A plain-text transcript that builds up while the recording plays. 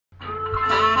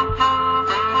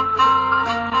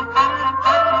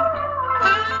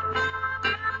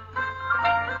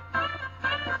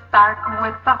start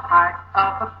with the heart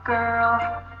of a girl,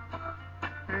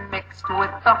 mixed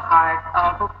with the heart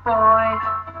of a boy.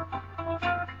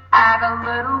 Add a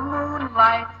little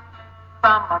moonlight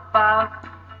from above.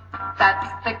 That's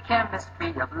the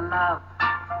chemistry of love.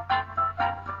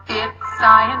 It's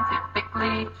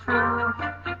scientifically true.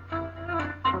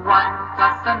 One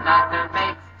plus another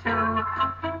makes two.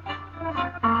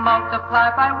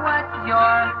 Multiply by what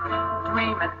you're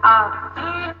dreaming of.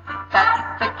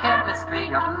 That's the chemistry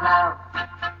of love.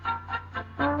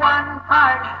 One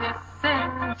part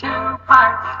kissing, two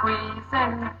parts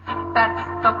squeezing. That's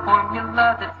the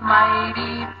formula that's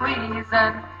mighty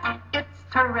pleasing. It's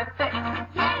terrific,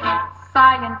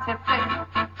 scientific.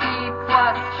 E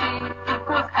plus G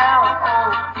equals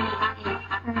L-O-V-E.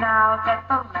 Now that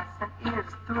the lesson is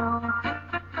through,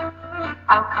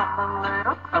 I'll come a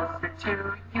little closer to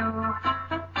you,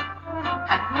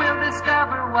 and we'll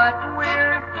discover what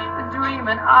we're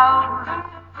dreaming of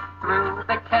through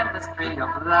the chemistry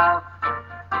of love.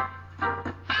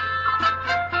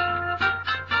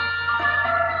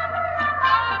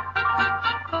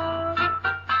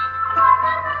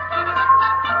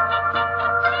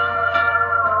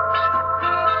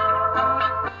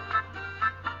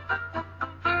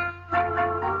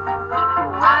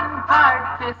 One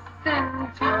part kissing,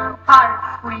 two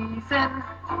parts squeezing.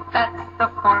 That's the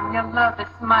formula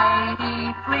that's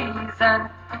mighty pleasing.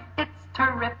 It's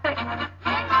terrific,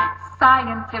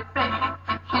 scientific.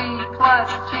 G plus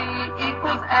G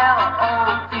equals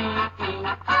L-O-V-E.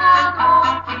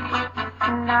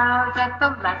 Now that the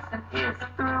lesson is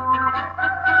through,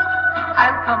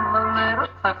 I'll come a little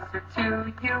closer to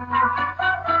you,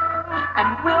 and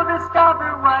we'll discover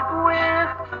what we're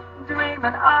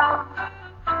dreaming of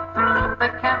through the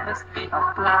chemistry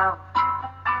of love.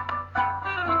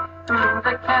 Through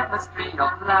the chemistry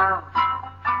of love.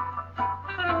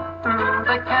 Through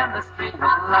the chemistry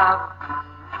of love.